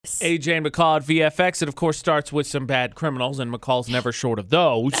AJ and McCall at VFX. It, of course, starts with some bad criminals, and McCall's never short of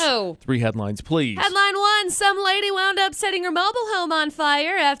those. Oh. 3 headlines, please. Headline 1, some lady wound up setting her mobile home on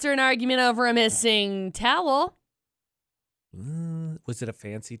fire after an argument over a missing towel. Was it a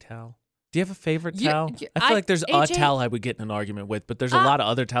fancy towel? Do you have a favorite towel? I feel like there's AJ, a towel I would get in an argument with, but there's a lot of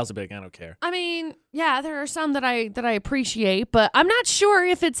other towels that be like, I don't care. I mean, yeah, there are some that I appreciate, but I'm not sure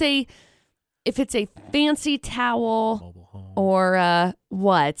if it's a fancy towel or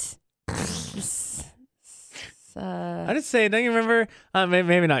what. I just say, don't you remember?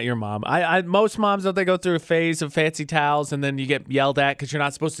 Maybe not your mom. Most moms, don't they go through a phase of fancy towels and then you get yelled at because you're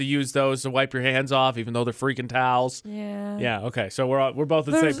not supposed to use those to wipe your hands off, even though they're freaking towels. Yeah. Yeah. Okay. So we're both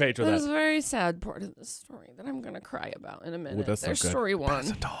on the same page with that. There's a very sad part of the story that I'm gonna cry about in a minute. Ooh, that's There's not good. story 1.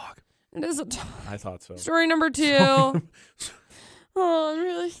 It's a dog. It is a dog. I thought so. Story number 2. Oh, I'm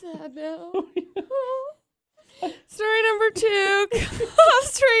really sad now. Story number 2.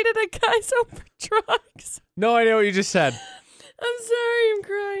 Cops raided a guy's home for drugs. No idea what you just said. I'm sorry, I'm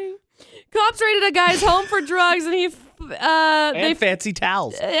crying. Cops raided a guy's home for drugs, and they fancy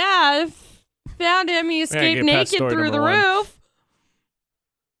towels. Yeah, found him. He escaped naked through the roof.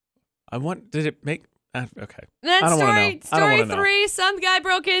 Did it make? Okay. Then I don't want to know. Story 3, some guy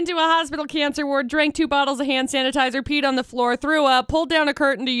broke into a hospital cancer ward, drank 2 bottles of hand sanitizer, peed on the floor, threw up, pulled down a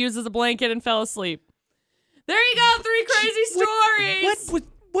curtain to use as a blanket, and fell asleep. There you go, 3 crazy stories.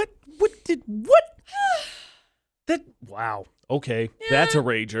 What? That, wow. Okay. Yeah. That's a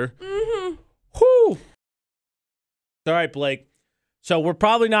rager. Mm-hmm. Whew. All right, Blake. So we're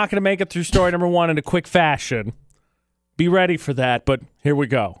probably not going to make it through story number 1 in a quick fashion. Be ready for that, but here we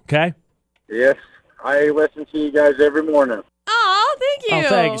go, okay? Yes. I listen to you guys every morning. Oh, thank you. Oh,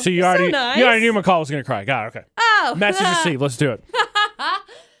 thank you. So you already knew McCall was going to cry. Got it, okay. Oh. Message received. Let's do it.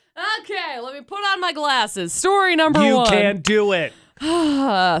 Okay, let me put on my glasses. Story number 1. You can do it.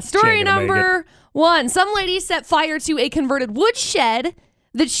 Story number 1. Some lady set fire to a converted woodshed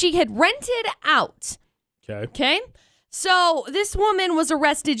that she had rented out. Okay. So this woman was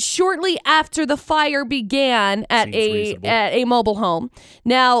arrested shortly after the fire began at a mobile home.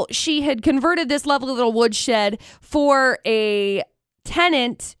 Now, she had converted this lovely little woodshed for a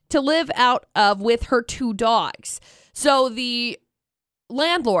tenant to live out of with her 2 dogs. So the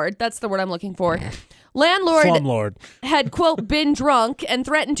landlord, that's the word I'm looking for, Landlord had, quote, been drunk and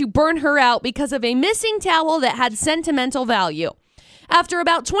threatened to burn her out because of a missing towel that had sentimental value. After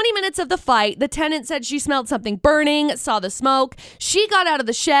about 20 minutes of the fight, the tenant said she smelled something burning, saw the smoke. She got out of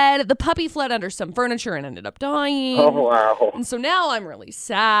the shed. The puppy fled under some furniture and ended up dying. Oh, wow. And so now I'm really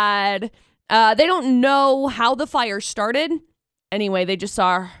sad. They don't know how the fire started. Anyway, they just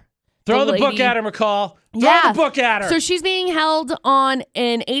saw her. Throw the book at her, McCall. Throw the book at her. So she's being held on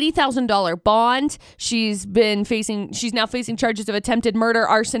an $80,000 bond. She's now facing charges of attempted murder,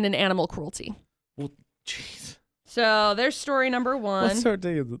 arson, and animal cruelty. Well, jeez. So there's story number 1. What sort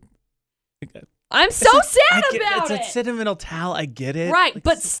of I'm so sad about it. It's a sentimental towel. I get it. Right,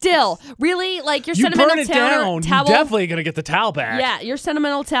 but still, really, like your you sentimental burn it towel. down, you're definitely gonna get the towel back. Yeah, your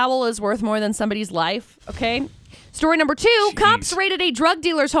sentimental towel is worth more than somebody's life. Okay. Story number 2, Jeez. Cops raided a drug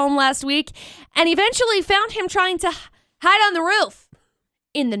dealer's home last week and eventually found him trying to hide on the roof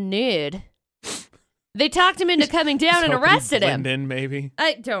in the nude. They talked him into coming down and arrested him. Blend in, maybe.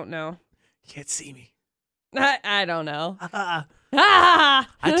 I don't know. You can't see me. I don't know. I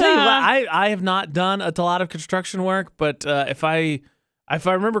tell you what, I have not done a lot of construction work, but if I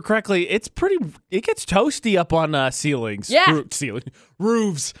remember correctly, it gets toasty up on ceilings. Yeah.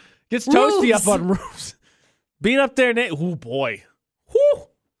 Roofs. Gets toasty up on roofs. Being up there, oh boy. Whew.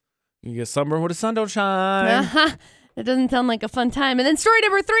 You get sunburned with the sun don't shine. It doesn't sound like a fun time. And then story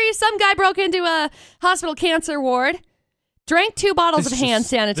number 3, some guy broke into a hospital cancer ward, drank 2 bottles of hand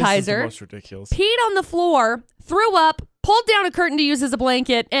sanitizer. This is the most ridiculous. Peed on the floor, threw up, pulled down a curtain to use as a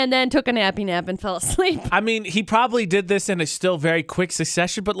blanket, and then took a nappy nap and fell asleep. I mean, he probably did this in a still very quick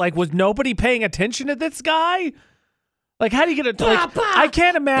succession, but like, was nobody paying attention to this guy? Like, how do you get it? Like, I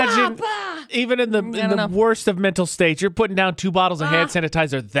can't imagine, even in the worst of mental states, you're putting down 2 bottles of hand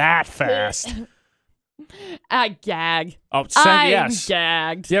sanitizer that fast. I gag. Oh, yes.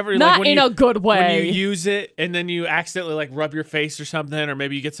 Gagged. You ever, not in a good way. When you use it and then you accidentally like rub your face or something, or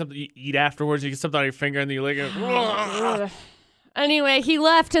maybe you get something you eat afterwards, you get something on your finger and then you lick it. Anyway, he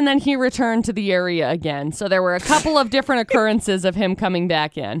left and then he returned to the area again. So there were a couple of different occurrences of him coming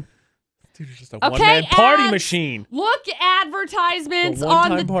back in. Dude, it's just a one-man party machine. Look, advertisements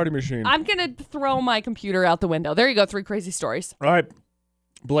on the party machine. I'm going to throw my computer out the window. There you go, 3 crazy stories. All right,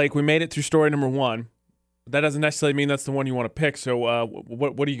 Blake, we made it through story number 1. That doesn't necessarily mean that's the one you want to pick. So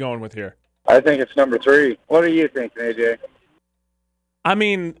what are you going with here? I think it's number 3. What are you thinking, AJ? I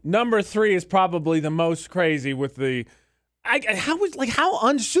mean, number 3 is probably the most crazy with the. How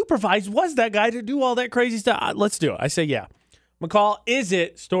unsupervised was that guy to do all that crazy stuff? Let's do it. I say yeah. McCall, is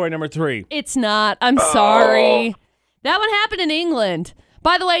it story number 3? It's not. I'm sorry. That one happened in England.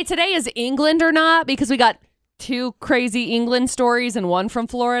 By the way, today is England or not because we got 2 crazy England stories and one from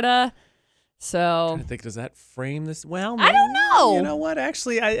Florida. So I think, does that frame this? Well, maybe, I don't know. You know what?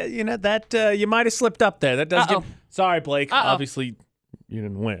 Actually, that you might have slipped up there. That does get. Sorry, Blake. Obviously, you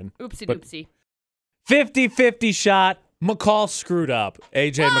didn't win. Oopsie doopsie. 50-50 shot. McCall screwed up.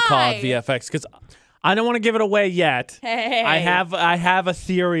 AJ McCall at VFX because I don't want to give it away yet. Hey. I have a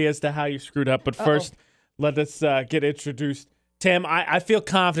theory as to how you screwed up, but first let us get introduced. Tim, I feel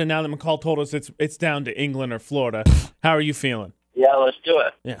confident now that McCall told us it's down to England or Florida. How are you feeling? Yeah, let's do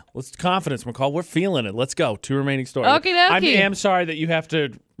it. Yeah, confidence, McCall. We're feeling it. Let's go. 2 remaining stories. Okie dokie. I am sorry that you have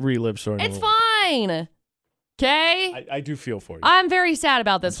to relive story. It's fine. Okay? I do feel for you. I'm very sad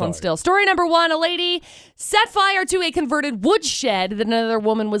about this one still. Story number 1, a lady set fire to a converted woodshed that another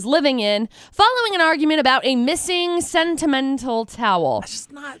woman was living in following an argument about a missing sentimental towel. That's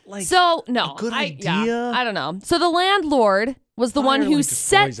just not like a good idea. Yeah, I don't know. So the landlord was the one who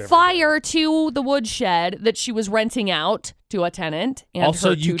set fire to the woodshed that she was renting out to a tenant and also,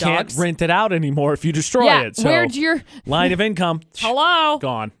 her 2 you can't dogs. rent it out anymore if you destroy it. So where'd your line of income? Hello?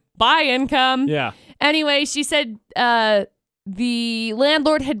 Gone. Buy income. Yeah. Anyway, she said the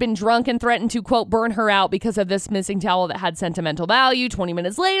landlord had been drunk and threatened to, quote, burn her out because of this missing towel that had sentimental value. 20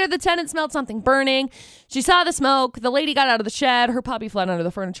 minutes later, the tenant smelled something burning. She saw the smoke. The lady got out of the shed. Her puppy fled under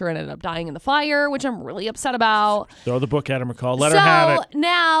the furniture and ended up dying in the fire, which I'm really upset about. Throw the book at her, McCall. Let her have it. So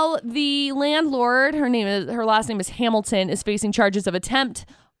now the landlord, her last name is Hamilton, is facing charges of attempted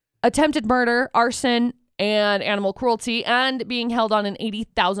murder, arson, and animal cruelty, and being held on an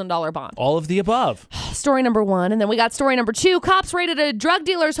 $80,000 bond. All of the above. Story number 1. And then we got story number 2. Cops raided a drug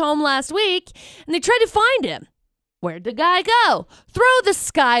dealer's home last week, and they tried to find him. Where'd the guy go? Throw the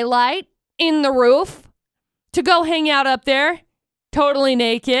skylight in the roof to go hang out up there, totally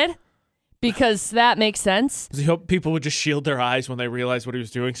naked, because that makes sense. Does he hope people would just shield their eyes when they realized what he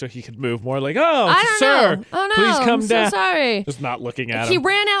was doing so he could move more? Like, oh, I don't sir, know. Oh, no. please come I'm down. So sorry. Just not looking at him. He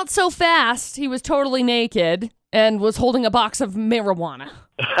ran out so fast, he was totally naked and was holding a box of marijuana.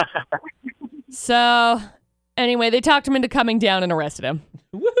 So, anyway, they talked him into coming down and arrested him.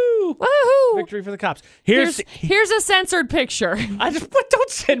 Woohoo! Woohoo! Victory for the cops. Here's a censored picture. Don't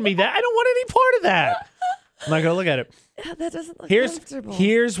send me that. I don't want any part of that. I'm not going to look at it. That doesn't look comfortable.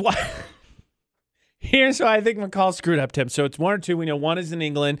 Here's why I think McCall screwed up, Tim. So it's 1 or 2. We know one is in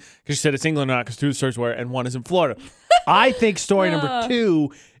England because she said it's England or not because 2 stories were, and 1 is in Florida. I think story number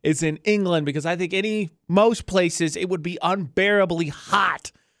 2 is in England because I think most places it would be unbearably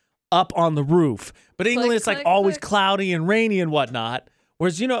hot up on the roof. But England, it's like always cloudy and rainy and whatnot.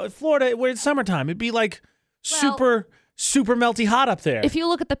 Whereas, Florida, where it's summertime, it'd be like super melty hot up there. If you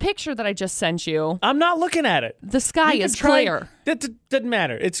look at the picture that I just sent you, I'm not looking at it. The sky is clear. That doesn't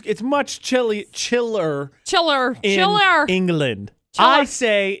matter. It's much chiller in England. Chiller. I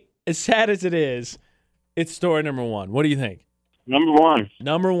say, as sad as it is, it's story number 1. What do you think? Number 1.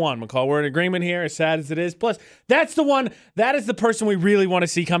 Number 1, McCall. We're in agreement here, as sad as it is. Plus, that is the person we really want to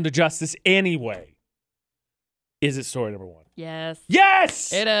see come to justice anyway. Is it story number 1? Yes.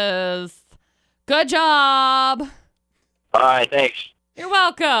 Yes! It is. Good job. All right, thanks. You're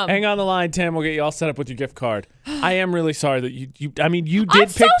welcome. Hang on the line, Tim. We'll get you all set up with your gift card. I am really sorry that you did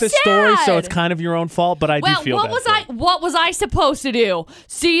so pick the story, so sad. it's kind of your own fault, but I do feel bad. What was I supposed to do?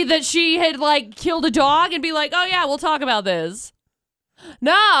 See that she had killed a dog and be like, "Oh yeah, we'll talk about this."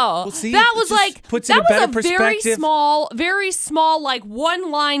 No. Well, see, that was puts it in better perspective. very small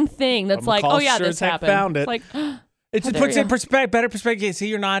one-line thing that's like, "Oh yeah, this happened." Found it. Like, it just puts it in better perspective. See,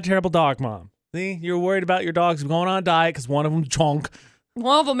 you're not a terrible dog mom. See, you're worried about your dogs going on a diet because one of them's chunk.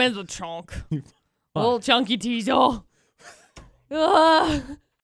 One of them is a chunk. Little chunky teasel. Ugh.